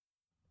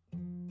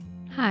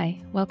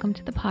Hi, welcome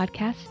to the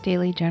podcast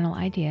Daily Journal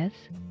Ideas.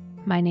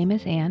 My name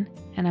is Anne,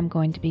 and I'm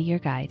going to be your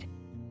guide.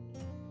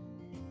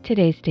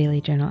 Today's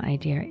Daily Journal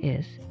idea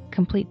is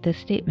complete this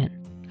statement.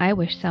 I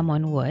wish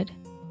someone would